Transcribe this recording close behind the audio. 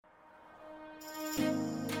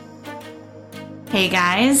Hey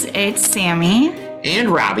guys, it's Sammy. And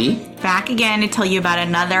Robbie. Back again to tell you about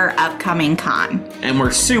another upcoming con. And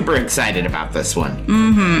we're super excited about this one.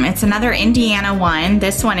 It's another Indiana one.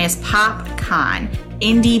 This one is PopCon.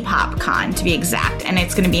 Indie PopCon to be exact. And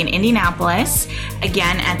it's going to be in Indianapolis,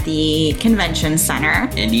 again at the Convention Center.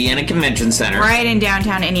 Indiana Convention Center. Right in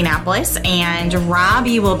downtown Indianapolis. And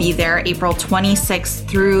Robbie will be there April 26th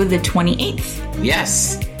through the 28th.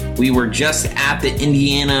 Yes. We were just at the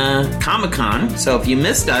Indiana Comic-Con, so if you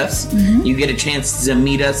missed us, you get a chance to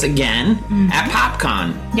meet us again at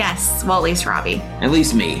PopCon. Yes, well, at least Robbie. At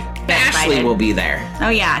least me. Ashley will be there. Oh,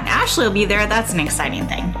 yeah, Ashley will be there. That's an exciting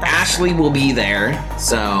thing. Ashley will be there,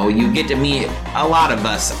 so you get to meet a lot of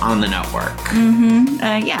us on the network.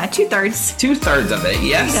 Yeah, 2/3. 2/3 of it,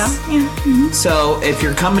 yes. There you go. Yeah. So if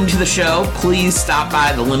you're coming to the show, please stop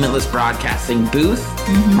by the Limitless Broadcasting booth.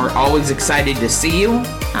 We're always excited to see you.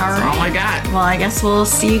 That's all I got. Well, I guess we'll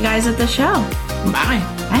see you guys at the show. Bye.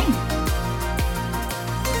 Bye.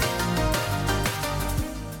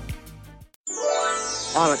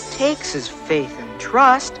 All it takes is faith and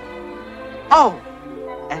trust. Oh,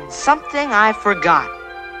 and something I forgot.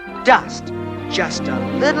 Dust. Just a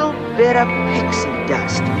little bit of pixie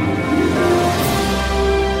dust.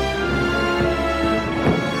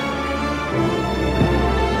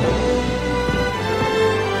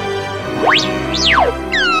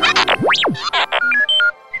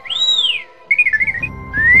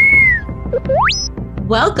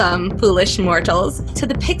 Welcome, foolish mortals, to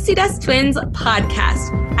the Pixie Dust Twins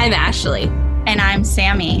podcast. I'm Ashley. And I'm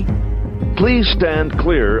Sammy. Please stand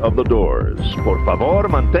clear of the doors. Por favor,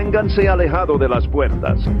 manténganse alejado de las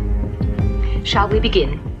puertas. Shall we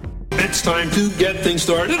begin? It's time to get things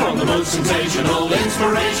started on the most sensational,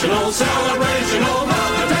 inspirational, celebrational,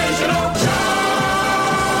 motivational show.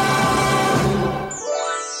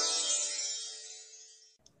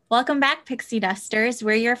 Welcome back, Pixie Dusters.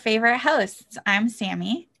 We're your favorite hosts. I'm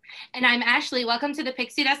Sammy. And I'm Ashley. Welcome to the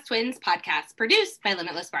Pixie Dust Twins podcast, produced by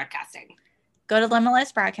Limitless Broadcasting. Go to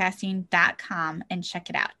limitlessbroadcasting.com and check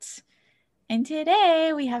it out. And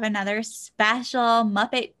today we have another special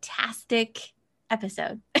Muppet-tastic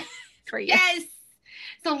episode for you. Yes!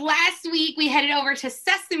 So last week we headed over to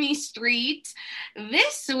Sesame Street.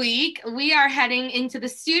 This week we are heading into the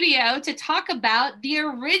studio to talk about the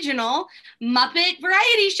original Muppet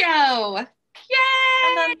variety show.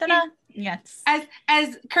 Yay! Dun, dun, dun. Yes.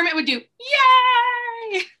 As Kermit would do,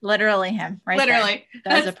 yay! Literally him, right? Literally. There.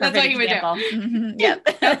 That was a perfect what he would example. do. Yep.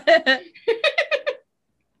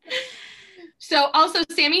 So also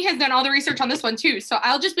Sammy has done all the research on this one too. So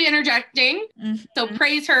I'll just be interjecting. So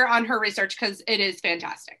praise her on her research because it is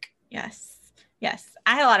fantastic. Yes.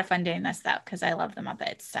 I had a lot of fun doing this though because I love the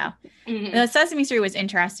Muppets. So the Sesame Street was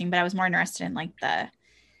interesting, but I was more interested in like the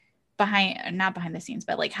not behind the scenes,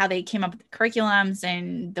 but like how they came up with the curriculums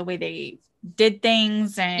and the way they did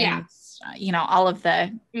things and all of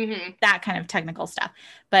the that kind of technical stuff.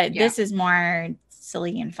 But this is more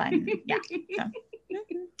silly and fun. Yeah. So.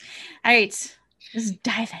 All right, let's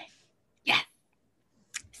dive in. Yeah.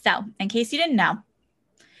 So, in case you didn't know,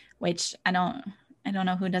 which I don't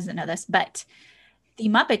know who doesn't know this, but the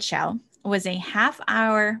Muppet Show was a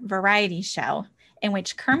half-hour variety show in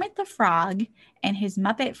which Kermit the Frog and his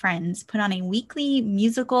Muppet friends put on a weekly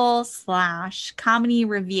musical/comedy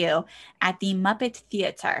review at the Muppet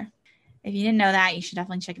Theater. If you didn't know that, you should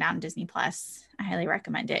definitely check it out on Disney Plus. I highly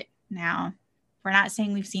recommend it. Now, we're not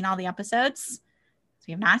saying we've seen all the episodes.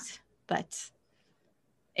 We have not, but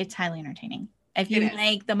it's highly entertaining. If you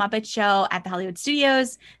like the Muppet Show at the Hollywood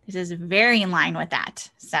Studios, this is very in line with that.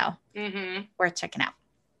 So worth checking out.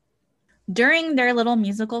 During their little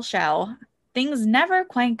musical show, things never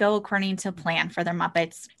quite go according to plan for their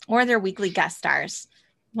Muppets or their weekly guest stars.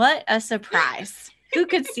 What a surprise. Who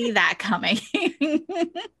could see that coming?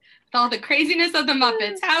 All the craziness of the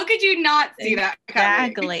Muppets. How could you not see that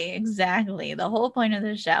coming? Exactly. The whole point of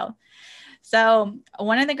the show. So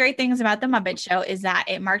one of the great things about the Muppet Show is that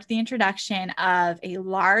it marked the introduction of a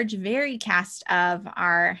large, varied cast of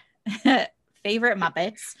our favorite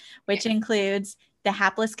Muppets, which includes the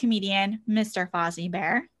hapless comedian, Mr. Fozzie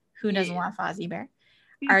Bear. Who doesn't want Fozzie Bear?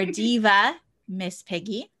 Our diva, Miss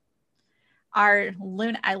Piggy. I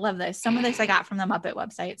love this. Some of this I got from the Muppet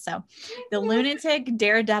website. So the lunatic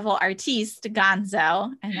daredevil artiste,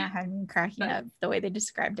 Gonzo. And that had me cracking up the way they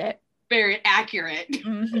described it. Very accurate.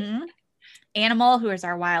 Animal, who is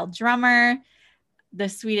our wild drummer, the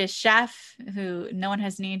Swedish chef, who no one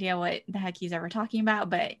has any idea what the heck he's ever talking about,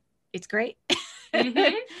 but it's great.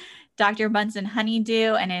 Dr. Bunsen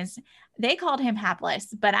Honeydew and they called him hapless,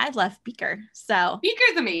 but I love Beaker. So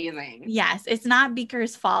Beaker's amazing. Yes, it's not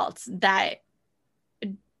Beaker's fault that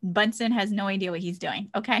Bunsen has no idea what he's doing.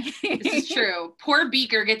 Okay. This is true. Poor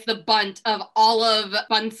Beaker gets the bunt of all of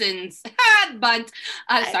Bunsen's bunt.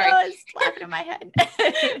 I Sorry. know, it's laughing in my head.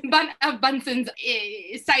 Bunt of Bunsen's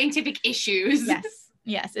scientific issues.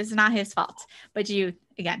 Yes, it's not his fault. But you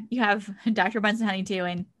have Dr. Bunsen Honeydew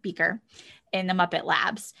and Beaker in the Muppet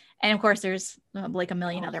Labs. And of course, there's like a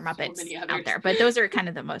million other Muppets out there, but those are kind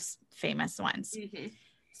of the most famous ones. Mm-hmm.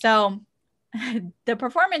 So the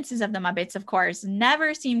performances of the Muppets, of course,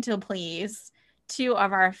 never seem to please two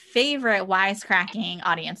of our favorite wisecracking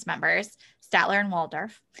audience members, Statler and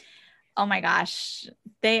Waldorf. Oh my gosh,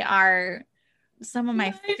 they are some of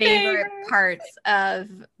my favorite parts of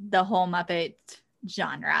the whole Muppet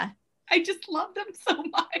genre. I just love them so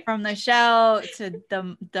much. From the show to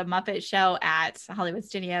the Muppet Show at Hollywood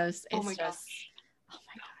Studios. Oh my gosh,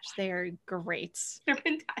 they are great. They're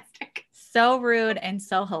fantastic. So rude and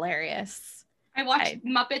so hilarious. I watch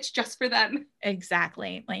Muppets just for them.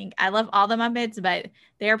 Exactly. Like, I love all the Muppets, but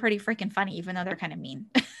they are pretty freaking funny, even though they're kind of mean.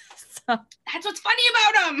 So that's what's funny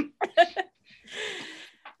about them.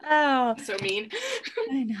 Oh, so mean.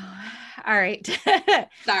 I know. All right.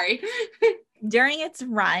 Sorry. During its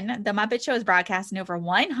run, the Muppet Show was broadcast in over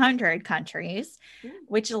 100 countries,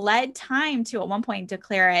 which led Time to at one point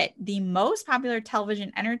declare it the most popular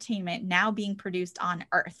television entertainment now being produced on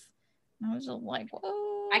Earth. And I was just like, whoa.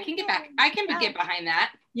 I can get behind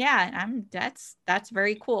that. Yeah, that's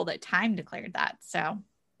very cool that Time declared that. So,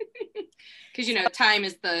 because Time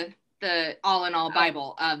is the all in all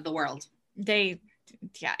Bible of the world. If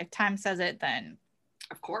Time says it, then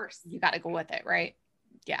of course you got to go with it, right?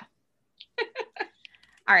 Yeah.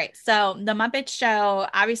 All right. So the Muppet Show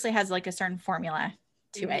obviously has like a certain formula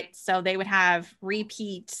to it. So they would have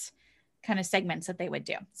repeat kind of segments that they would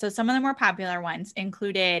do. So some of the more popular ones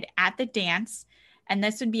included At the Dance. And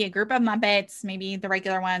this would be a group of Muppets, maybe the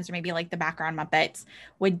regular ones or maybe like the background Muppets,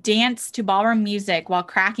 would dance to ballroom music while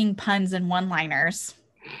cracking puns and one-liners.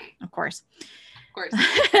 Of course.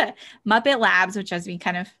 Muppet Labs, which as we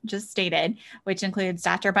kind of just stated, which includes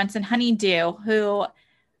Dr. Bunsen Honeydew, who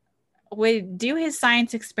would do his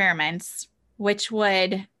science experiments, which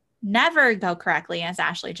would never go correctly, as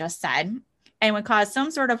Ashley just said, and would cause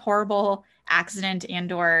some sort of horrible accident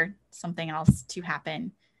and or something else to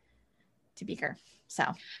happen to Beaker. So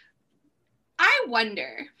I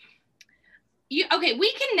wonder, we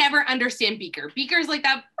can never understand Beaker. Beaker's like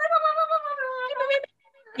that.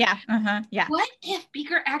 Yeah. Yeah. What if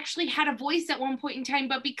Beaker actually had a voice at one point in time,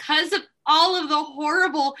 but because of all of the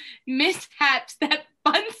horrible mishaps that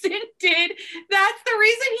Bunsen did, that's the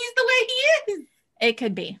reason he's the way he is? It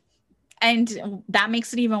could be. And that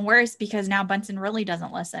makes it even worse because now Bunsen really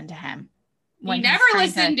doesn't listen to him. He never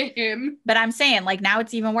listened to him. But I'm saying, like, now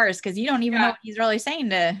it's even worse because you don't even know what he's really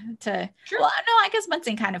saying to. Sure. Well, no, I guess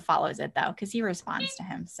Bunsen kind of follows it though because he responds to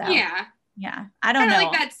him. So yeah, I don't know.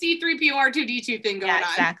 Like that C-3PO R2-D2 thing going on.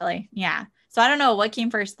 Exactly. Yeah. So I don't know what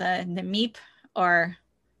came first, the meep or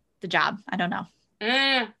the job. I don't know.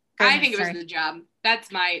 I think it was the job. I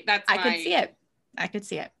could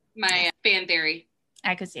see it. My fan theory.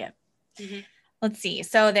 I could see it. Mm-hmm. Let's see.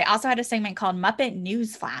 So they also had a segment called Muppet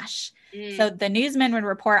News Flash. So the newsmen would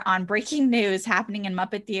report on breaking news happening in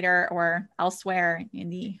Muppet Theater or elsewhere in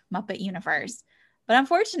the Muppet universe. But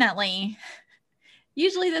unfortunately,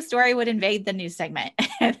 usually the story would invade the news segment.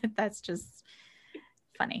 That's just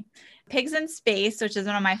funny. Pigs in Space, which is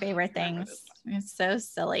one of my favorite things. It's so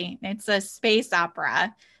silly. It's a space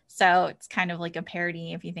opera. So it's kind of like a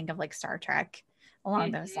parody if you think of like Star Trek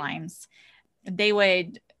along those lines. They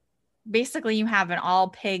would basically, you have an all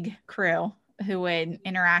pig crew who would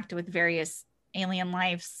interact with various alien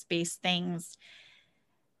life, space things.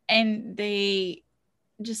 And they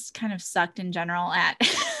just kind of sucked in general at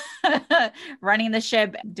running the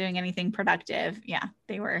ship, doing anything productive. Yeah,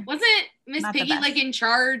 they were. Wasn't Miss Piggy like in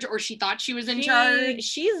charge, or she thought she was in charge?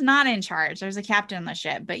 She's not in charge. There's a captain on the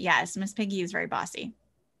ship, but yes, Miss Piggy is very bossy.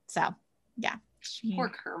 So yeah. Poor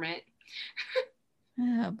Kermit.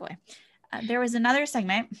 Oh boy. There was another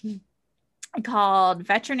segment called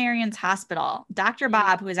Veterinarian's Hospital. Dr.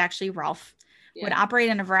 Bob, who is actually Ralph, would operate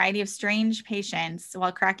on a variety of strange patients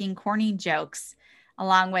while cracking corny jokes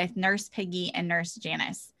along with Nurse Piggy and Nurse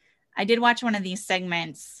Janice. I did watch one of these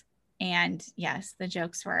segments and yes, the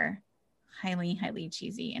jokes were highly, highly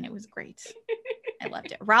cheesy and it was great. I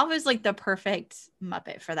loved it. Ralph is like the perfect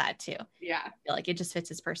Muppet for that too. Yeah. I feel like it just fits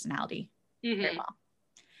his personality very well.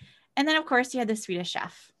 And then of course you had the Swedish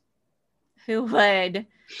Chef who would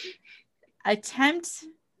attempt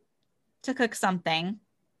to cook something,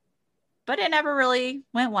 but it never really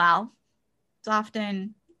went well. It's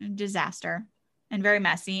often a disaster and very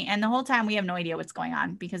messy. And the whole time we have no idea what's going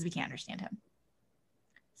on because we can't understand him.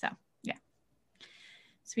 So yeah,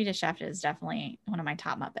 Swedish Chef is definitely one of my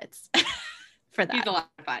top Muppets for that. He's a lot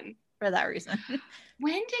of fun. For that reason.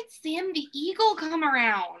 When did Sam the Eagle come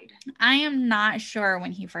around? I am not sure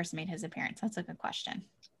when he first made his appearance. That's a good question.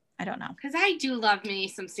 I don't know. Because I do love me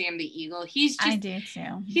some Sam the Eagle. He's just, I do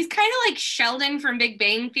too. He's kind of like Sheldon from Big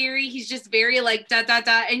Bang Theory. He's just very like da da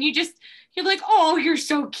da, and you're like, oh, you're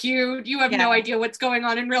so cute. You have no idea what's going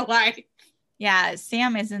on in real life. Yeah,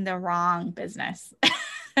 Sam is in the wrong business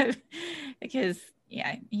because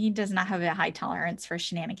he does not have a high tolerance for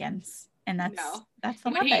shenanigans, and that's the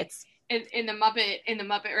Muppets. In the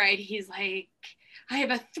Muppet ride, he's like, I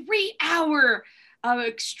have a 3-hour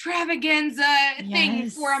extravaganza thing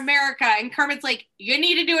for America, and Kermit's like, you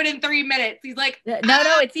need to do it in 3 minutes. He's like, no,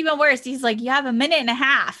 it's even worse. He's like, you have a minute and a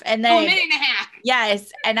half, and then a minute and a half.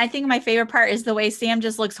 Yes, and I think my favorite part is the way Sam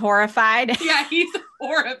just looks horrified. Yeah, he's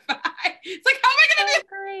horrified. It's like, how am I gonna do?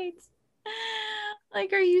 Great.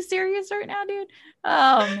 Like, are you serious right now, dude?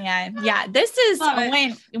 Oh man, yeah. This is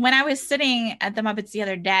when I was sitting at the Muppets the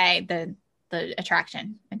other day, the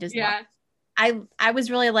attraction at Disney. Yeah. I was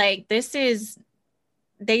really like, they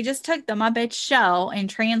just took the Muppet show and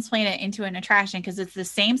translated it into an attraction because it's the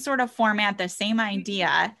same sort of format, the same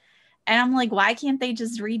idea. And I'm like, why can't they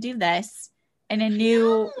just redo this in a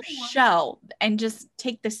new show and just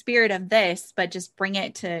take the spirit of this, but just bring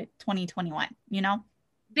it to 2021, you know?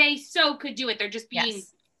 They so could do it. They're just being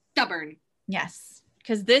stubborn. Yes.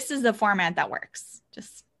 Because this is the format that works.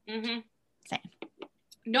 Just saying.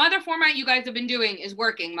 No other format you guys have been doing is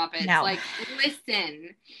working, Muppets. No. Like,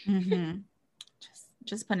 listen.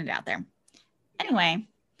 Just putting it out there. Anyway,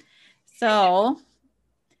 so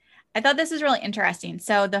I thought this was really interesting.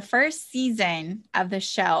 So the first season of the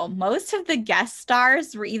show, most of the guest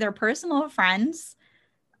stars were either personal friends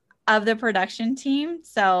of the production team.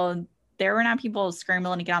 So there were not people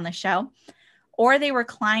scrambling to get on the show, or they were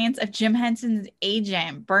clients of Jim Henson's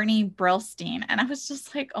agent, Bernie Brillstein. And I was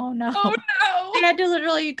just like, oh no. Oh no. I had to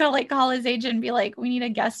literally go like call his agent and be like, we need a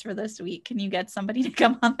guest for this week. Can you get somebody to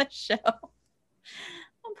come on the show?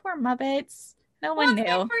 Oh, poor Muppets. No one knew.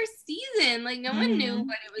 The first season, like no one knew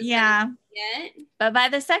what it was. Yeah. Yet. But by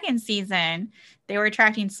the second season, they were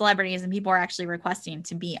attracting celebrities and people were actually requesting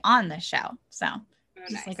to be on the show. So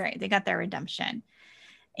just like, right, they got their redemption.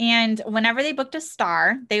 And whenever they booked a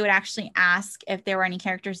star, they would actually ask if there were any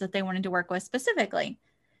characters that they wanted to work with specifically.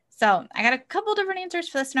 So I got a couple different answers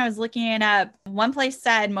for this when I was looking it up. One place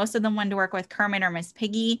said most of them wanted to work with Kermit or Miss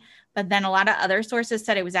Piggy, but then a lot of other sources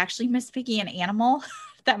said it was actually Miss Piggy and Animal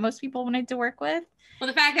that most people wanted to work with. Well,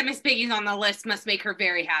 the fact that Miss Piggy's on the list must make her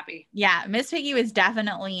very happy. Yeah, Miss Piggy was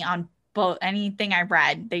definitely on both. Anything I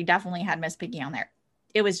read, they definitely had Miss Piggy on there.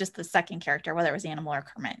 It was just the second character, whether it was Animal or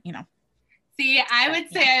Kermit, you know. See, I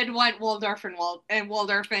would say I'd want Waldorf and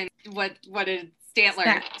Waldorf and what is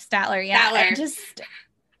Statler? Statler, yeah. Statler.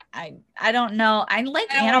 I don't know. I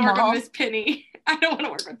like Animal. Animal. I don't want to work with Miss Penny. I don't want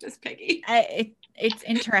to work with Miss Piggy. It's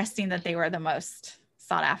interesting that they were the most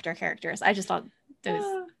sought after characters. I just thought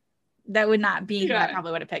that would not be who I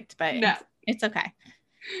probably would have picked, but no. It's okay.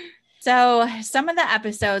 So some of the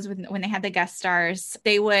episodes when they had the guest stars,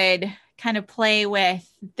 they would kind of play with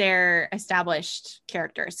their established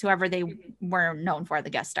characters, whoever they were known for,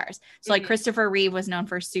 the guest stars. So like Christopher Reeve was known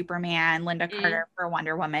for Superman, Linda Carter for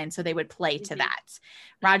Wonder Woman. So they would play to that.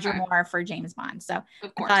 Roger Moore for James Bond. So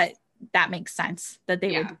of course. I thought that makes sense that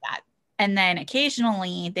they would do that. And then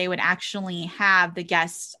occasionally they would actually have the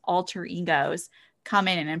guest alter egos come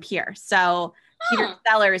in and appear. So Peter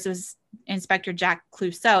Sellers was Inspector Jack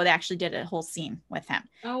Clouseau. They actually did a whole scene with him.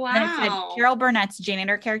 Oh, wow. Then it said Carol Burnett's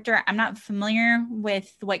janitor character. I'm not familiar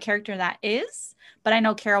with what character that is, but I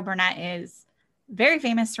know Carol Burnett is very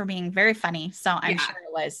famous for being very funny. So I'm sure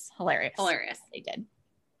it was hilarious. They did.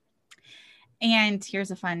 And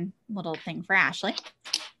here's a fun little thing for Ashley.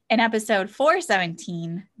 In episode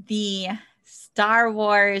 417, the Star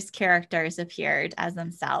Wars characters appeared as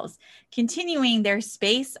themselves, continuing their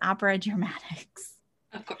space opera dramatics.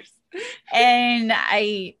 Of course. And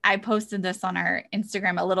I posted this on our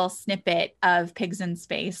Instagram, a little snippet of Pigs in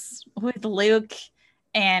Space with Luke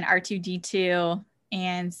and R2-D2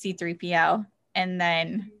 and C-3PO, and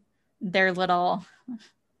then their little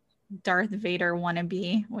Darth Vader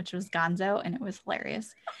wannabe, which was Gonzo, and it was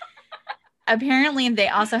hilarious. Apparently, they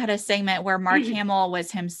also had a segment where Mark Hamill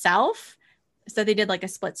was himself. So they did like a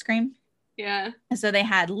split screen. Yeah. And so they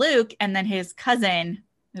had Luke and then his cousin,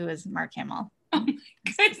 who was Mark Hamill. Oh my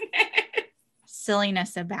goodness.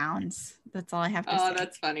 Silliness abounds. That's all I have to say. Oh,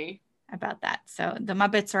 that's funny. About that. So the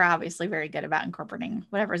Muppets are obviously very good about incorporating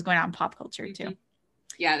whatever is going on in pop culture too.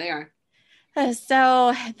 Yeah, they are.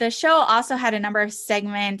 So the show also had a number of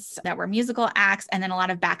segments that were musical acts and then a lot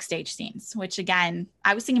of backstage scenes, which again,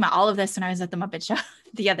 I was thinking about all of this when I was at the Muppet Show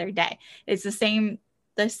the other day. It's the same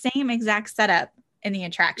exact setup in the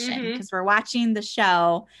attraction because we're watching the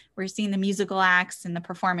show, we're seeing the musical acts and the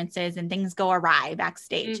performances and things go awry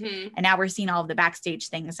backstage. And now we're seeing all of the backstage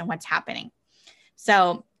things and what's happening.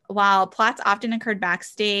 So while plots often occurred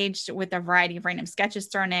backstage with a variety of random sketches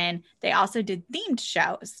thrown in, they also did themed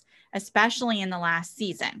shows, especially in the last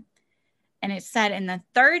season. And it said in the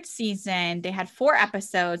third season, they had 4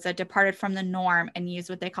 episodes that departed from the norm and used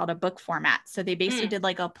what they called a book format. So they basically did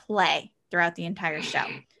like a play throughout the entire show.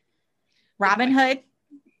 Robin Hood,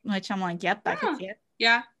 which I'm like, yep, I can see it.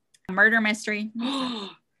 Yeah. Murder Mystery.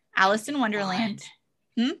 Alice in Wonderland.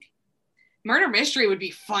 Murder Mystery would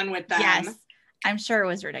be fun with them. Yes. I'm sure it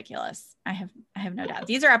was ridiculous. I have no doubt.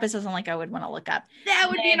 These are episodes I'm like, I would want to look up. That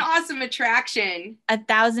would be an awesome attraction.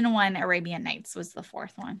 1001 Arabian Nights was the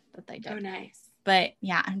 4th one that they did. Oh, nice. But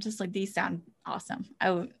yeah, I'm just like, these sound awesome.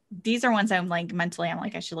 These are ones I'm like, mentally, I'm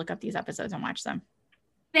like, I should look up these episodes and watch them.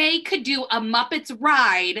 They could do a Muppets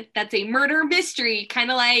ride that's a murder mystery, kind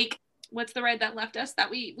of like, what's the ride that left us that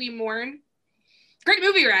we mourn? Great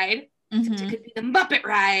Movie Ride. Except it could be the Muppet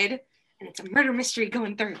Ride. And it's a murder mystery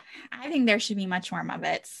going through. I think there should be much more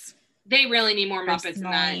Muppets. They really need more Muppets in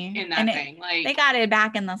that thing. Like, they got it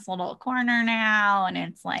back in this little corner now, and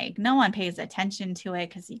it's like no one pays attention to it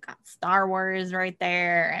because you got Star Wars right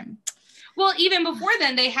there. And well, even before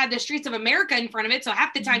then, they had the Streets of America in front of it, so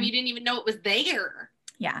half the time you didn't even know it was there.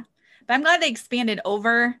 Yeah, but I'm glad they expanded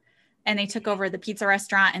over, and they took over the pizza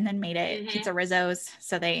restaurant and then made it Pizza Rizzo's.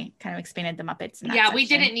 So they kind of expanded the Muppets. In that section. We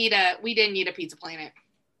didn't need a Pizza Planet.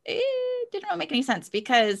 It didn't really make any sense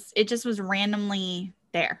because it just was randomly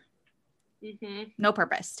there. No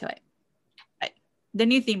purpose to it. But the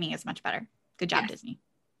new theming is much better. Good job, Disney.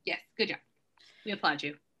 Yes, good job. We applaud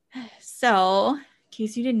you. So, in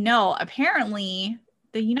case you didn't know, apparently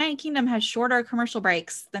the United Kingdom has shorter commercial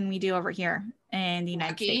breaks than we do over here in the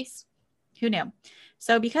United States. Who knew?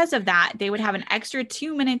 So because of that, they would have an extra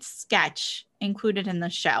 2-minute sketch included in the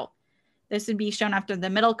show. This would be shown after the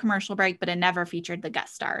middle commercial break, but it never featured the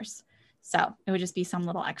guest stars. So it would just be some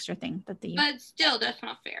little extra thing that they. But still, that's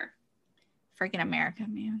not fair. Freaking America,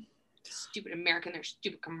 man. Stupid American. Their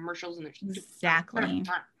stupid commercials and their stupid. Exactly.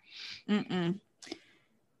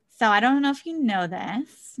 So I don't know if you know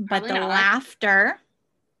this, but the laughter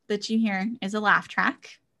that you hear is a laugh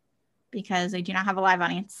track because they do not have a live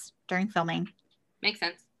audience during filming. Makes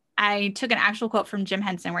sense. I took an actual quote from Jim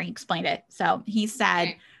Henson where he explained it. So he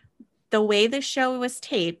said, the way the show was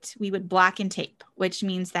taped, we would block and tape, which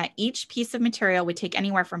means that each piece of material would take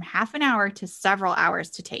anywhere from half an hour to several hours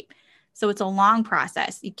to tape. So it's a long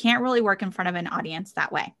process. You can't really work in front of an audience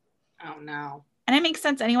that way. Oh, no. And it makes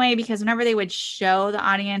sense anyway, because whenever they would show the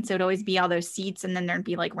audience, it would always be all those seats and then there'd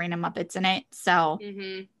be like random Muppets in it. So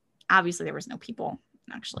obviously there was no people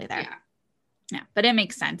actually there. Yeah. But it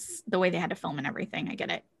makes sense the way they had to film and everything. I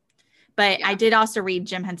get it. But I did also read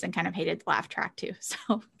Jim Henson kind of hated the laugh track too.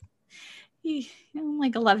 So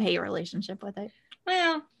like a love-hate relationship with it.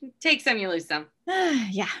 Well, take some, you lose some.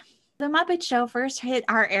 Yeah. The Muppet Show first hit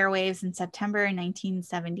our airwaves in September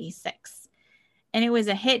 1976. And it was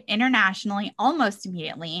a hit internationally almost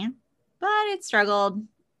immediately, but it struggled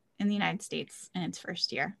in the United States in its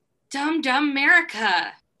first year. Dumb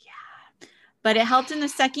America. Yeah. But it helped in the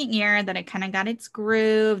second year that it kind of got its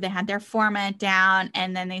groove. They had their format down,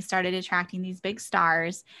 and then they started attracting these big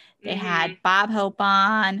stars. They had Bob Hope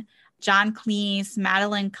on, John Cleese,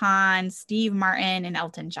 Madeline Kahn, Steve Martin, and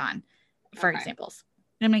Elton John, for examples.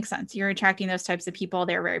 It makes sense. You're attracting those types of people.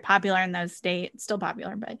 They were very popular in those days, still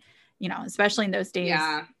popular, but especially in those days,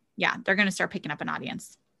 they're going to start picking up an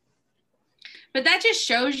audience. But that just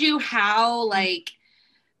shows you how like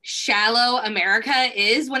shallow America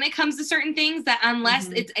is when it comes to certain things, that unless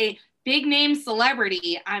it's a big name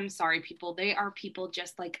celebrity, I'm sorry, people, they are people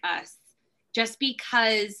just like us. Just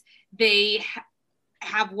because they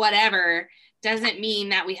have whatever doesn't mean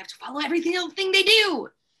that we have to follow every single thing they do.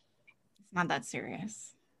 It's not that serious.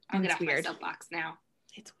 I'll get off my soapbox now.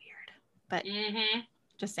 It's weird, but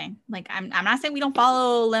just saying, like, I'm not saying we don't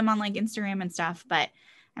follow them on like Instagram and stuff, but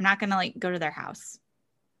I'm not gonna like go to their house.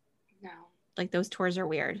 No, like those tours are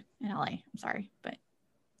weird in LA. I'm sorry, but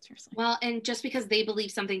seriously. Well, and just because they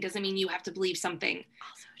believe something doesn't mean you have to believe something.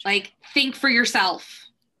 Like, think for yourself.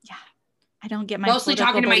 Yeah, I don't get my mostly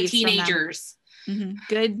talking to my teenagers.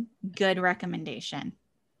 Good recommendation.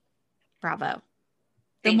 Bravo.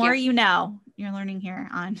 The more you know, you're learning here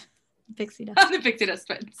on Pixie Dust. On the Pixie Dust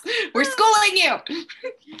Twins. We're schooling you.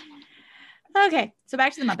 Okay, so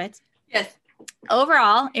back to the Muppets. Yes.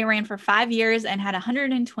 Overall, it ran for 5 years and had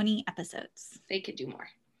 120 episodes. They could do more.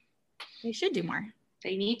 They should do more.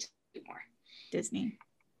 They need to do more. Disney.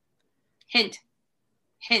 Hint.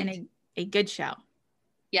 And a good show.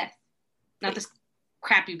 Yes. Not this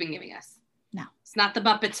crap you've been giving us. No. It's not the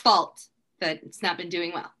Muppets' fault that it's not been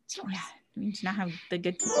doing well. It's yours. Yeah. We need to know how the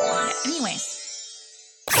good people want it. Anyways.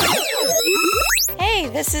 Hey,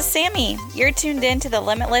 this is Sammy. You're tuned in to the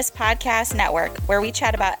Limitless Podcast Network, where we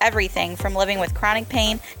chat about everything from living with chronic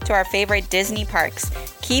pain to our favorite Disney parks.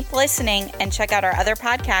 Keep listening and check out our other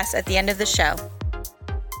podcasts at the end of the show.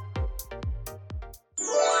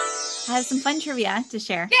 I have some fun trivia to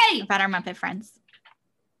share about our Muppet friends.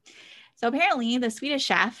 So apparently the Swedish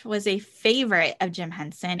Chef was a favorite of Jim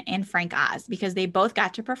Henson and Frank Oz because they both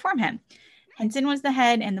got to perform him. Henson was the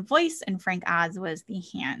head and the voice, and Frank Oz was the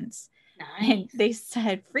hands. Nice. And they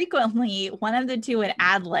said frequently one of the two would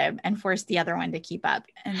ad-lib and force the other one to keep up.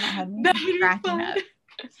 And that had me cracking up.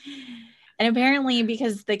 And apparently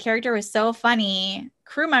because the character was so funny,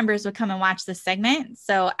 crew members would come and watch the segment.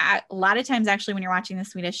 So a lot of times actually when you're watching the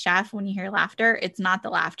Swedish Chef, when you hear laughter, it's not the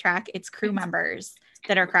laugh track, it's crew members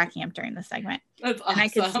that are cracking up during the segment. That's awesome. And I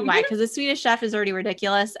could see why, because the Swedish Chef is already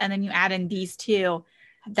ridiculous. And then you add in these two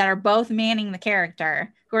that are both manning the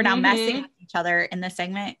character who are now messing with each other in the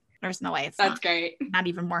segment. There's no way it's That's great. Not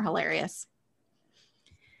even more hilarious.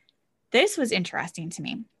 This was interesting to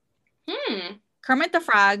me. Kermit the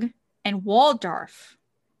Frog and Waldorf,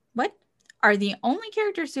 what are the only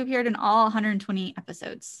characters who appeared in all 120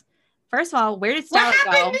 episodes? First of all, where did Statler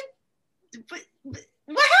go?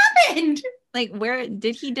 What happened? Like, where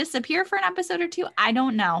did he disappear for an episode or two? I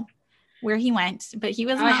don't know where he went, but he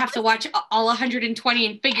was. I have to watch all 120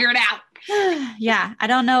 and figure it out. Yeah, I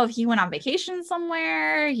don't know if he went on vacation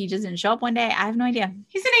somewhere. He just didn't show up one day. I have no idea.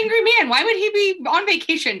 He's an angry man. Why would he be on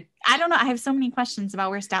vacation? I don't know. I have so many questions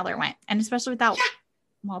about where Statler went, and especially without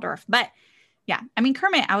Waldorf. But yeah, I mean,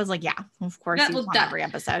 Kermit, I was like, yeah, of course he was on every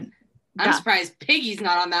episode. I'm surprised Piggy's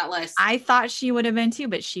not on that list. I thought she would have been too,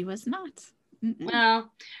 but she was not.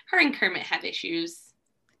 Well, her and Kermit have issues.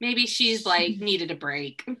 Maybe she's like needed a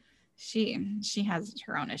break. She has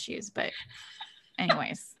her own issues, but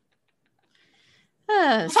anyways.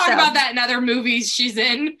 We'll talk about that in other movies she's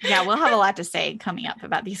in. Yeah, we'll have a lot to say coming up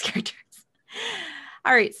about these characters.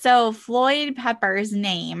 All right, so Floyd Pepper's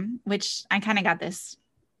name, which I kind of got this,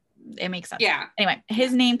 it makes sense. Yeah. Anyway,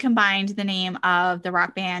 his name combined the name of the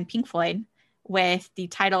rock band Pink Floyd with the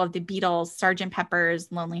title of the Beatles' Sgt.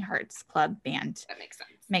 Pepper's Lonely Hearts Club Band. That makes sense.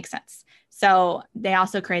 Makes sense. So they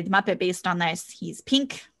also created the Muppet based on this. He's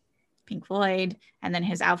Pink Floyd, and then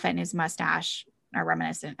his outfit and his mustache are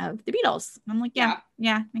reminiscent of the Beatles. And I'm like, yeah,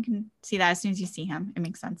 I can see that as soon as you see him. It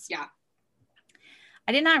makes sense. Yeah.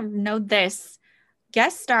 I did not know this.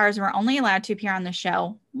 Guest stars were only allowed to appear on the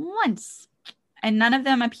show once, and none of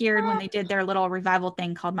them appeared when they did their little revival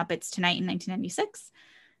thing called Muppets Tonight in 1996.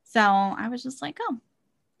 So I was just like, oh,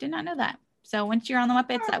 did not know that. So once you're on the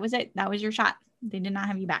Muppets, that was it. That was your shot. They did not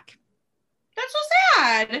have you back. That's so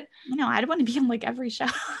sad. No, I'd want to be on like every show.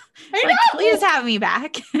 I like, know. please have me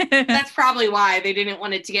back. That's probably why they didn't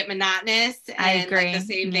want it to get monotonous and I agree. like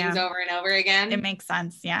the same things over and over again. It makes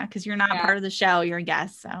sense. Yeah. Because you're not part of the show. You're a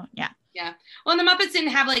guest. So yeah. Yeah. Well, and the Muppets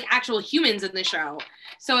didn't have like actual humans in the show.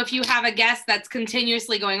 So if you have a guest that's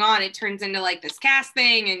continuously going on, it turns into like this cast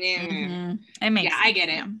thing. And it makes sense. I get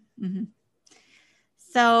it. Yeah.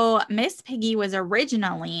 So Miss Piggy was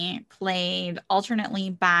originally played alternately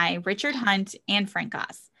by Richard Hunt and Frank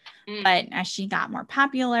Oz. But as she got more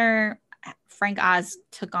popular, Frank Oz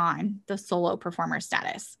took on the solo performer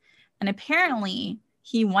status. And apparently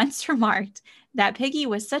he once remarked that Piggy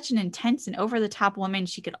was such an intense and over-the-top woman,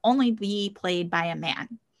 she could only be played by a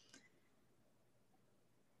man.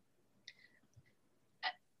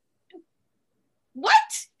 What?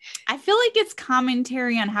 I feel like it's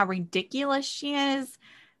commentary on how ridiculous she is.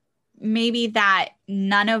 Maybe that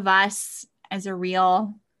none of us as a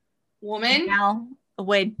real woman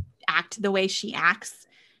would act the way she acts.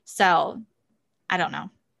 So I don't know.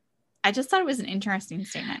 I just thought it was an interesting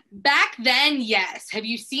statement. Back then, yes. Have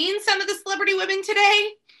you seen some of the celebrity women today?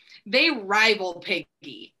 They rival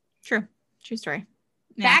Piggy. True story.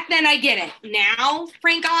 Yeah. Back then, I get it. Now,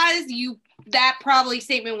 Frank Oz, that probably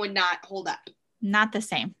statement would not hold up. Not the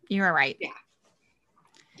same. You were right. Yeah.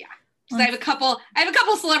 Because I have a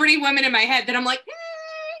couple celebrity women in my head that I'm like,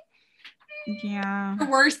 yeah,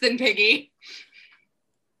 worse than Piggy.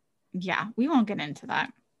 Yeah, we won't get into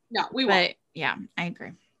that. No, we won't. Yeah, I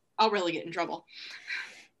agree. I'll really get in trouble.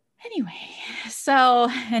 Anyway, so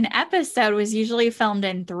an episode was usually filmed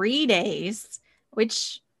in 3 days,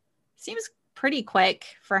 which seems pretty quick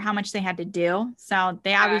for how much they had to do. So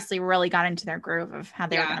they obviously really got into their groove of how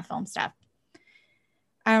they were going to film stuff.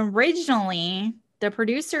 Originally, the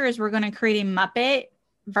producers were going to create a Muppet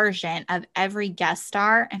version of every guest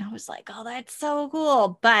star. And I was like, oh, that's so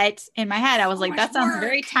cool. But in my head, I was like, that sounds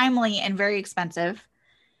very timely and very expensive.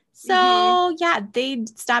 So yeah, they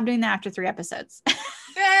stopped doing that after 3 episodes.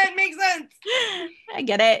 That makes sense. I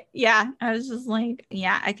get it. Yeah. I was just like,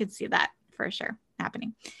 yeah, I could see that for sure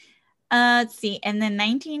happening. Let's see. In the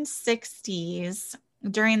 1960s,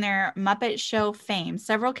 during their Muppet Show fame,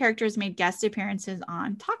 several characters made guest appearances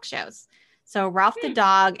on talk shows. So Ralph the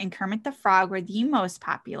Dog and Kermit the Frog were the most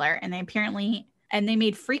popular, and they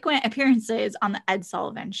made frequent appearances on the Ed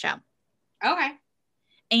Sullivan Show. Okay.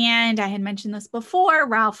 And I had mentioned this before.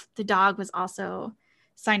 Ralph the Dog was also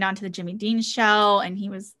signed on to the Jimmy Dean Show, and he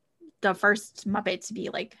was the first Muppet to be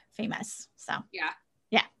like famous. So yeah,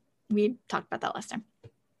 we talked about that last time.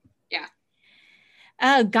 Yeah.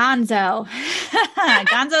 Gonzo.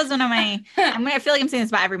 Gonzo is one of my. I feel like I'm saying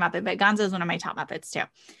this about every Muppet, but Gonzo is one of my top Muppets too.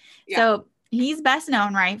 Yeah. So he's best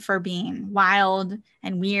known, right, for being wild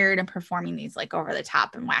and weird and performing these like over the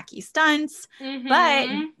top and wacky stunts. But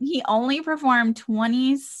he only performed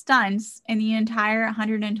 20 stunts in the entire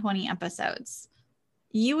 120 episodes.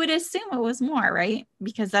 You would assume it was more, right?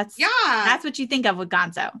 Because that's what you think of with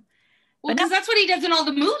Gonzo. Well, because that's what he does in all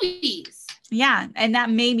the movies. Yeah, and that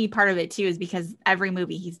may be part of it too, is because every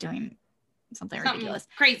movie he's doing something ridiculous,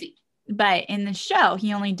 crazy. But in the show,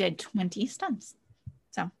 he only did 20 stunts.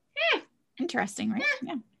 So interesting, right?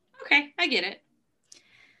 Yeah. Okay, I get it.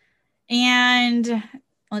 And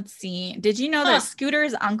let's see. Did you know that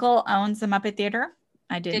Scooter's uncle owns the Muppet Theater?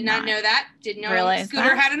 I did not know that. Didn't know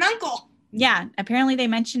Scooter had an uncle. Yeah, apparently they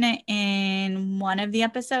mention it in one of the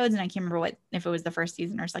episodes, and I can't remember if it was the first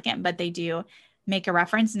season or second, but they do make a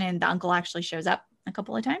reference, and then the uncle actually shows up a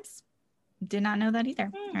couple of times. Did not know that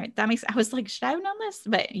either. All right, I was like, should I have known this?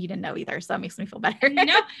 But you didn't know either, so that makes me feel better.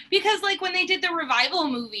 No, because like when they did the revival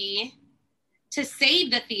movie to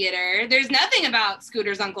save the theater, there's nothing about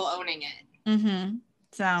Scooter's uncle owning it.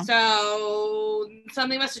 So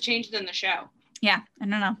something must have changed in the show. Yeah, I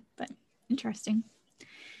don't know, but interesting.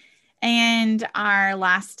 And our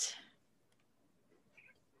last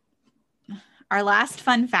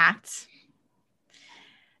fun fact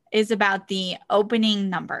is about the opening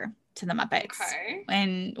number to the Muppets. Okay.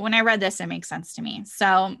 And when I read this, it makes sense to me.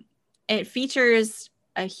 So it features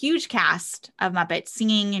a huge cast of Muppets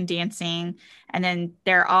singing and dancing, and then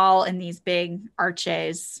they're all in these big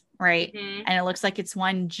arches, right? And it looks like it's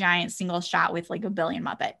one giant single shot with like a billion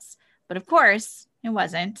Muppets. But of course, it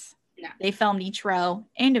wasn't. No. They filmed each row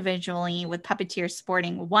individually with puppeteers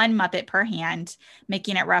sporting one Muppet per hand,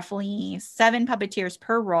 making it roughly 7 puppeteers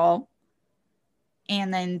per roll.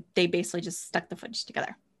 And then they basically just stuck the footage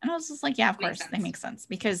together. And I was just like, yeah, of course, they make sense.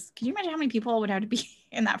 Because can you imagine how many people would have to be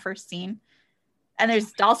in that first scene? And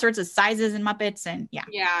there's all sorts of sizes in Muppets. And yeah.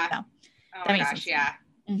 So, oh my gosh, yeah.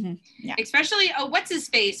 Yeah. Especially, what's his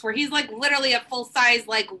face? Where he's like literally a full size,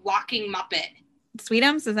 like walking Muppet.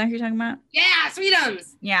 Sweetums? Is that who you're talking about? Yeah,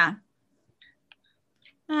 Sweetums. Yeah.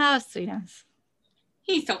 Oh, Sweetums.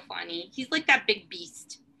 He's so funny. He's like that big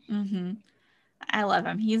beast. I love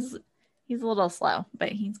him. He's a little slow,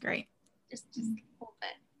 but he's great. Just a little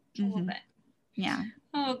bit. A little bit. Yeah.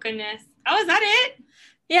 Oh, goodness. Oh, is that it?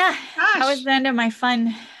 Yeah. Gosh. That was the end of my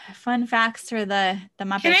fun facts for the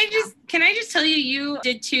Muppets. Can I just tell you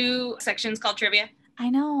did 2 sections called trivia? I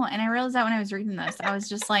know. And I realized that when I was reading this, I was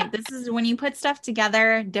just like, this is when you put stuff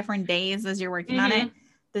together different days as you're working on it.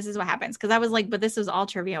 This is what happens. Because I was like, but this is all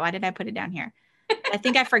trivia. Why did I put it down here? I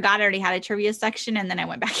think I forgot I already had a trivia section, and then I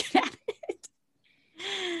went back and added it.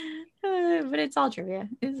 But it's all trivia.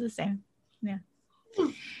 It's the same. Yeah.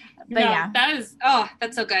 But yeah. That's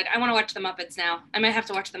so good. I want to watch the Muppets now. I might have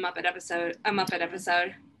to watch the Muppet episode.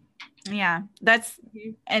 Yeah.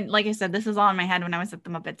 And like I said, this is all in my head when I was at the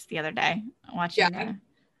Muppets the other day, watching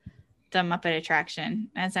the Muppet attraction,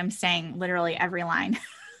 as I'm saying literally every line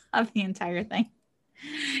of the entire thing.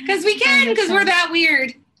 Because we can, because we're that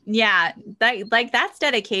weird. Yeah, that's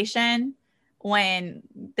dedication. When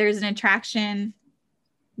there's an attraction,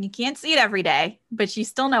 you can't see it every day, but you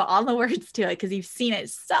still know all the words to it because you've seen it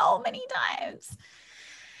so many times.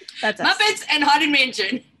 That's Muppets and Haunted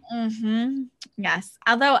Mansion. Yes,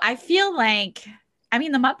 although I feel like, the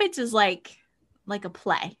Muppets is like a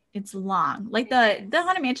play. It's long. Like the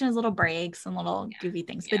Haunted Mansion has little breaks and little goofy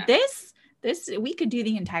things, but this we could do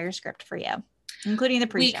the entire script for you. Including the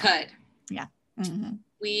pre-show. We could. Yeah.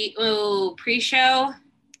 Pre-show.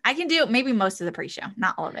 I can do maybe most of the pre-show,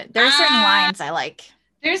 not all of it. There are certain lines I like.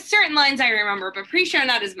 There's certain lines I remember, but pre-show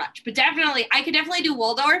not as much. But definitely, I could definitely do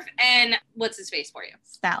Waldorf and what's his face for you?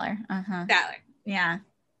 Statler. Uh-huh. Statler. Yeah.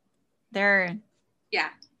 They're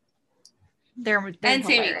and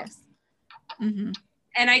Sam hilarious. Mm-hmm.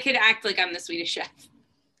 And I could act like I'm the Swedish Chef.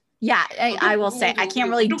 Yeah, I will say I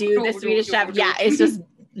can't really do the Swedish Chef. Yeah, it's just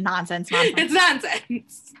nonsense. It's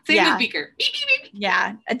nonsense. Same with Beaker. Beep, beep, beep.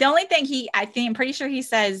 Yeah. The only thing I'm pretty sure he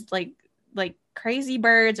says like crazy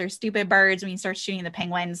birds or stupid birds when he starts shooting the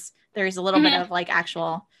penguins. There's a little bit of like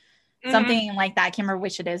actual something like that. I can't remember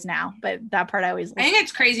which it is now, but that part I always. I think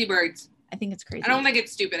it's crazy birds. I think it's crazy. I don't think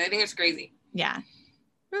it's stupid. I think it's crazy. Yeah.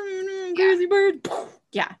 Crazy bird.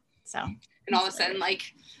 Yeah. So. And all of a sudden, like,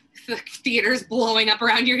 the theater's blowing up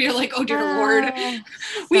around you. You're like, oh, dear Lord.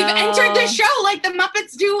 We've entered the show like the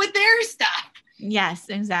Muppets do with their stuff. Yes,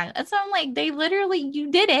 exactly. So I'm like, you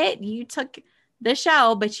did it. You took the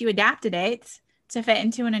show, but you adapted it to fit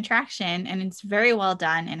into an attraction. And it's very well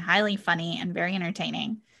done and highly funny and very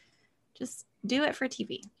entertaining. Just do it for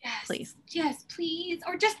TV. Yes. Please. Yes, please.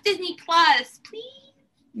 Or just Disney Plus, please.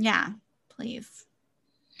 Yeah, please.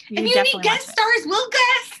 If you need guest stars, we'll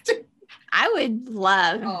guest. I would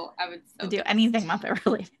love to do anything Muppet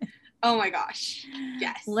related. Oh my gosh.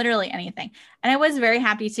 Yes. Literally anything. And I was very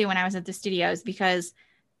happy too when I was at the studios because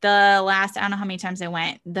the last, I don't know how many times I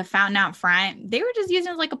went, the fountain out front, they were just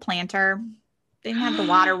using it like a planter. They didn't have the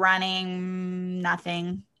water running,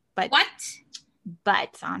 nothing. But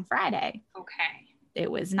on Friday, it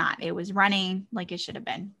was not. It was running like it should have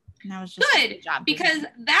been. And that was just good job, because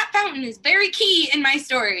that fountain is very key in my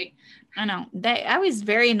story. I know. I was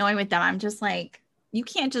very annoyed with them. I'm just like, you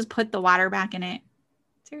can't just put the water back in it.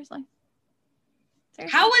 Seriously.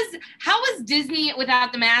 How was Disney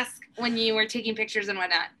without the mask when you were taking pictures and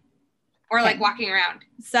whatnot? Or like walking around?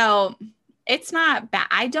 So it's not bad.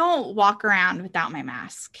 I don't walk around without my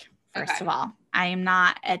mask, first of all. I am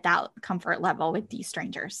not at that comfort level with these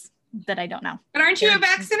strangers that I don't know. But aren't you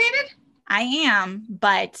vaccinated? I am,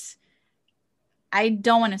 but I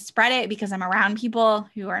don't want to spread it because I'm around people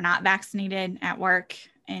who are not vaccinated at work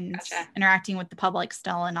and interacting with the public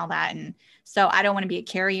still and all that. And so I don't want to be a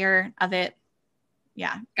carrier of it.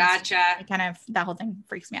 Yeah. Gotcha. That whole thing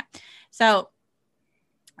freaks me out. So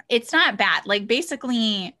it's not bad. Like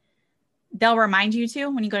basically they'll remind you to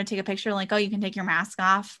when you go to take a picture, like, oh, you can take your mask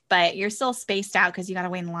off, but you're still spaced out because you got to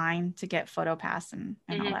wait in line to get photo pass and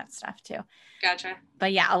all that stuff too. Gotcha.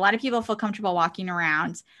 But yeah, a lot of people feel comfortable walking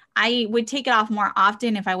around. I would take it off more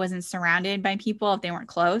often if I wasn't surrounded by people, if they weren't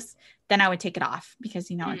close, then I would take it off because,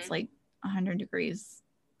 it's like 100 degrees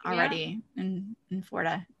already in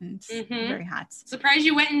Florida and it's very hot. Surprised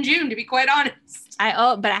you went in June, to be quite honest.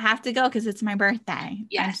 But I have to go because it's my birthday.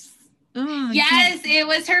 Yes. Yes, it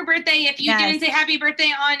was her birthday. If you didn't say happy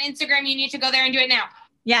birthday on Instagram, you need to go there and do it now.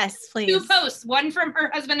 Yes, please. 2 posts, one from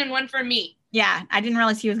her husband and one from me. Yeah, I didn't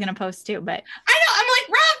realize he was going to post too, but. I know. I'm like,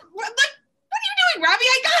 Rob, what are you doing, Robbie?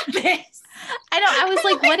 I got this. I know. I was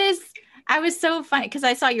like, I was so funny because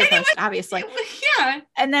I saw your post, obviously. Yeah.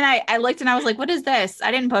 And then I looked and I was like, what is this?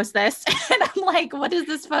 I didn't post this. And I'm like, what is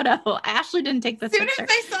this photo? I actually didn't take this picture. As soon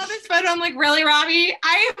as I saw this photo, I'm like, really, Robbie?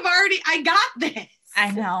 I got this.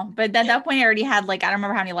 I know. But at that point, I already had I don't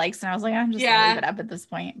remember how many likes. And I was like, I'm just going to leave it up at this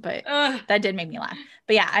point. But that did make me laugh.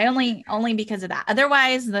 But yeah, I only because of that.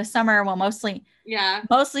 Otherwise, the summer will mostly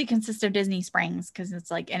consist of Disney Springs because it's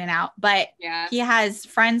like in and out. But he has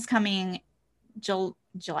friends coming June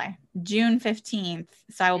 15th.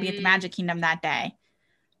 So I will be at the Magic Kingdom that day.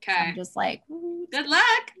 Okay. So I'm just like, good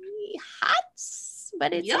luck. Hot,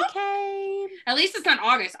 but it's okay. At least it's not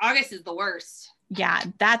August. August is the worst. Yeah,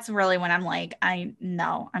 that's really when I'm like, I'm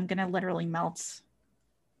going to literally melt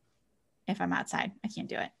if I'm outside. I can't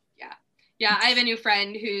do it. Yeah. I have a new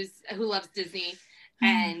friend who loves Disney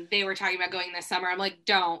and they were talking about going this summer. I'm like,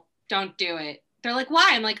 don't do it. They're like, why?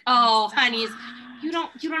 I'm like, oh, honeys, you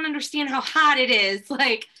don't understand how hot it is.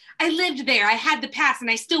 Like, I lived there. I had the pass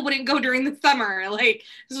and I still wouldn't go during the summer. Like,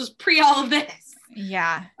 this was pre all of this.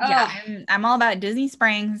 Yeah. I'm all about Disney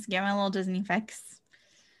Springs. Give me a little Disney fix.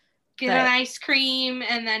 Get an ice cream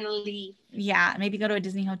and then leave. Yeah, maybe go to a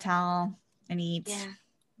Disney hotel and eat. Yeah.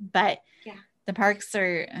 But the parks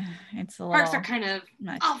are, it's a little. Parks are kind of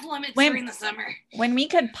off limits during the summer. When we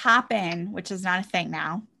could pop in, which is not a thing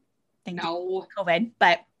now. No. COVID.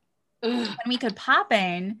 But when we could pop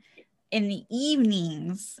in the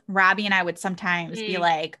evenings, Robbie and I would sometimes be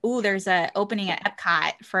like, ooh, there's a opening at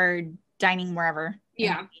Epcot for dining wherever.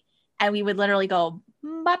 Yeah. And we would literally go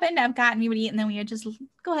bop into Epcot and we would eat and then we would just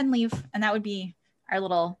go ahead and leave. And that would be our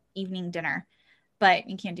little evening dinner. But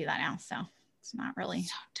you can't do that now. So it's not really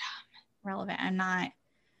relevant. I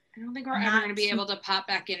don't think we're ever going to be able to pop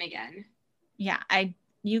back in again. Yeah. I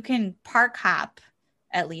you can park hop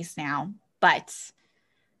at least now, but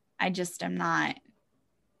I just am not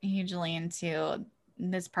hugely into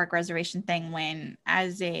this park reservation thing when,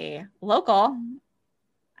 as a local,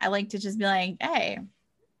 I like to just be like, hey,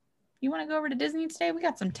 you want to go over to Disney today? We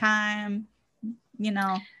got some time, you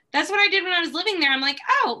know. That's what I did when I was living there. I'm like,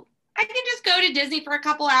 oh, I can just go to Disney for a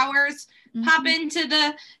couple hours, pop into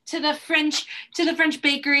the French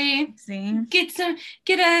bakery,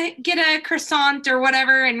 get a croissant or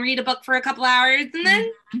whatever, and read a book for a couple hours, and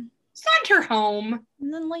then saunter home,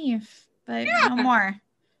 and then leave. But no more.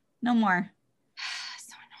 So annoying.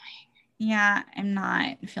 Yeah, I'm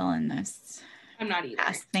not feeling this. I'm not either.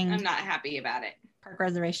 I'm not happy about it. Park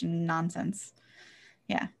reservation nonsense.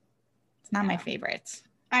 Yeah, it's not my favorite.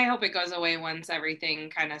 I hope it goes away once everything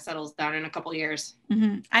kind of settles down in a couple years.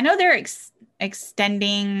 I know they're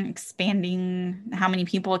expanding how many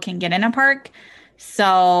people can get in a park.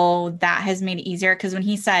 So that has made it easier. Because when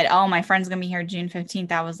he said, oh, my friend's going to be here June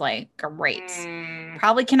 15th, I was like, great.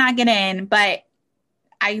 Probably cannot get in. But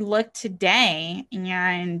I looked today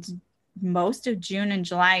and most of June and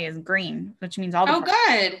July is green, which means all the parks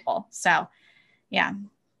are full. So, yeah.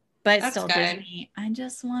 But that's still, good. Disney, I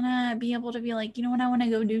just want to be able to be like, you know what I want to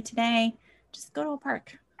go do today? Just go to a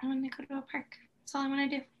park. I want to go to a park. That's all I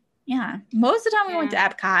want to do. Yeah. Most of the time we went to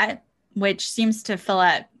Epcot, which seems to fill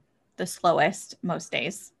up the slowest most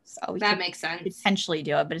days. So that makes sense. Potentially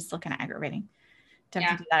do it, but it's still kind of aggravating.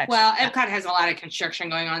 Well, Epcot has a lot of construction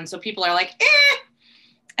going on, so people are like,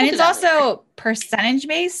 and it's also percentage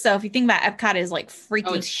based. So if you think about Epcot is like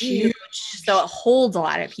freaking huge. So it holds a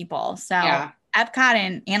lot of people. So Epcot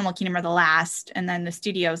and Animal Kingdom are the last, and then the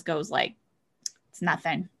studios goes like it's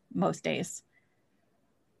nothing most days.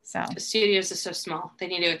 So the studios is so small; they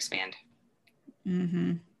need to expand.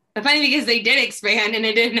 But funny because they did expand and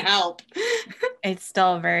it didn't help. It's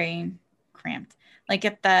still very cramped. Like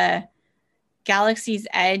at the Galaxy's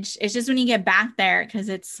Edge, it's just when you get back there because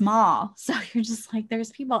it's small, so you're just like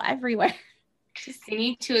there's people everywhere. They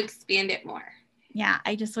need to expand it more. Yeah,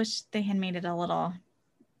 I just wish they had made it a little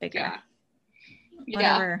bigger.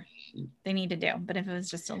 Whatever they need to do. But if it was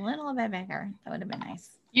just a little bit bigger, that would have been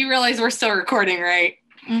nice. You realize we're still recording, right?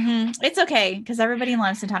 It's okay because everybody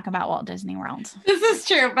loves to talk about Walt Disney World. This is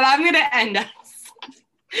true, but I'm going to end us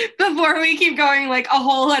before we keep going like a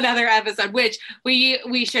whole another episode, which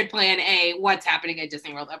we should plan a what's happening at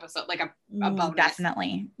Disney World episode, like a bonus.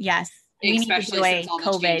 Definitely. Yes. We especially need to do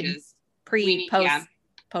a COVID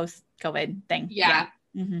post COVID thing. Yeah.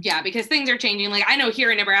 Yeah, because things are changing. Like I know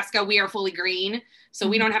here in Nebraska, we are fully green, so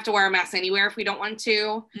we don't have to wear a mask anywhere if we don't want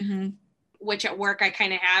to, which at work I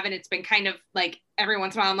kind of have. And it's been kind of like every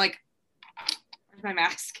once in a while, I'm like, where's my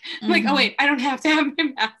mask? I'm like, oh wait, I don't have to have my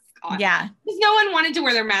mask on. Yeah. Because no one wanted to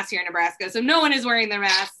wear their mask here in Nebraska. So no one is wearing their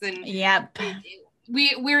masks. And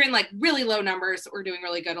we're in like really low numbers. We're doing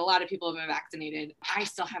really good. A lot of people have been vaccinated. I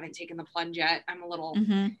still haven't taken the plunge yet. I'm a little,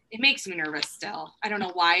 it makes me nervous still. I don't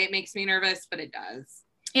know why it makes me nervous, but it does.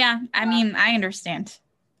 Yeah. I mean, I understand.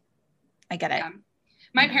 I get it. Yeah.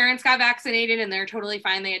 My parents got vaccinated and they're totally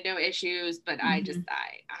fine. They had no issues, but I don't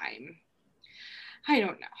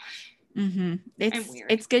know.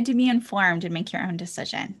 It's good to be informed and make your own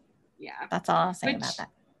decision. Yeah. That's all I'll say about that.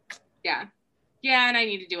 Yeah. Yeah. And I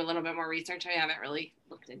need to do a little bit more research. I haven't really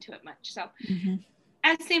looked into it much. So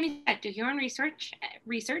as Sammy said, do your own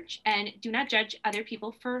research and do not judge other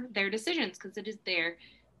people for their decisions because it is their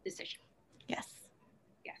decision. Yes.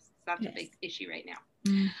 That's a big issue right now.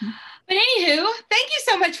 But anywho, thank you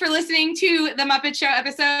so much for listening to the Muppet Show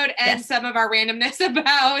episode and some of our randomness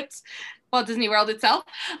about Walt Disney World itself.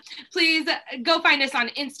 Please go find us on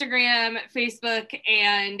Instagram, Facebook,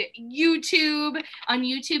 and YouTube. On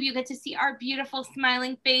YouTube, you get to see our beautiful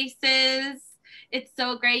smiling faces. It's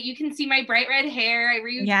so great. You can see my bright red hair. I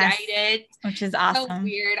re-dyed it. Which is awesome. So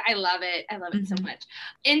weird. I love it. I love it so much.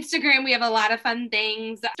 Instagram, we have a lot of fun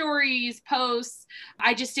things. Stories, posts.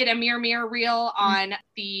 I just did a Mirror reel on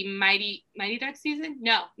the Mighty Ducks season.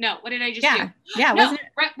 No. What did I just do? Yeah. No,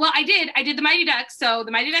 well, I did the Mighty Ducks. So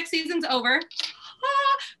the Mighty Ducks season's over.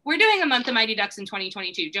 We're doing a month of Mighty Ducks in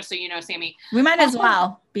 2022, just so you know, Sammy. We might as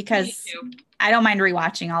well because I don't mind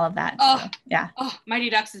rewatching all of that. Oh, yeah. Oh,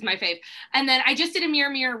 Mighty Ducks is my fave. And then I just did a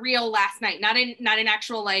Mirror reel last night. Not an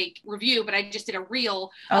actual like review, but I just did a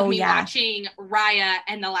reel of me watching Raya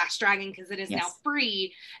and the Last Dragon because it is now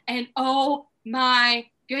free. And oh my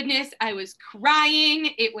goodness, I was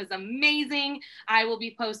crying. It was amazing. I will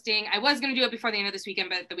be posting. I was going to do it before the end of this weekend,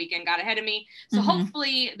 but the weekend got ahead of me. So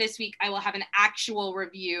hopefully this week I will have an actual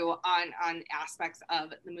review on aspects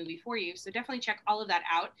of the movie for you. So definitely check all of that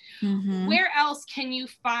out. Where else can you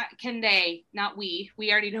find, not we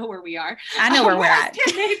already know where we are. I know where we're at.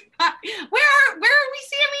 Where are we,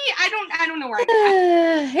 Sammy? I don't know where I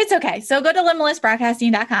am. It's okay. So go to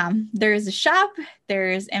limitlessbroadcasting.com. There's a shop.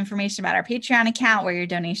 There's information about our Patreon account where your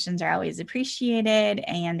donations are always appreciated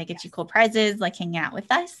and they get you cool prizes like hanging out with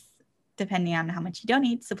us, depending on how much you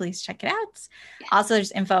donate. So please check it out. Yes. Also,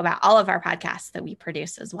 there's info about all of our podcasts that we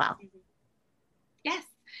produce as well. Yes.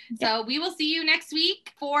 So we will see you next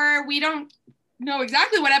week for, we don't know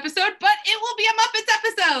exactly what episode, but it will be a Muppets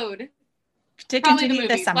episode. To continue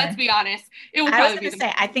this summer. Let's be honest. It will I probably was be going to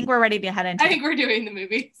say, I think we're ready to head into I think we're doing the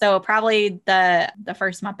movie. So probably the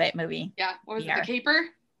first Muppet movie. Yeah. What was it? The Caper?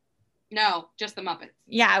 No, just the Muppets.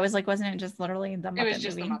 Yeah. I was like, wasn't it just literally the Muppet movie? It was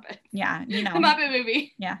just the Muppet. Yeah. You know. The Muppet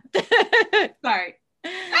movie. Yeah. Sorry.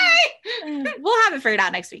 Bye. We'll have it figured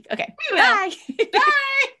out next week. Okay. Bye. Bye.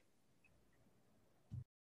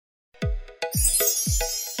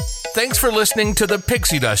 Thanks for listening to the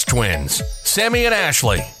Pixie Dust Twins, Sammy and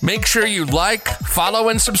Ashley. Make sure you like, follow,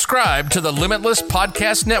 and subscribe to the Limitless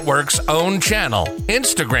Podcast Network's own channel,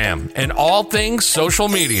 Instagram, and all things social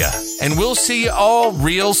media. And we'll see you all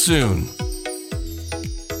real soon.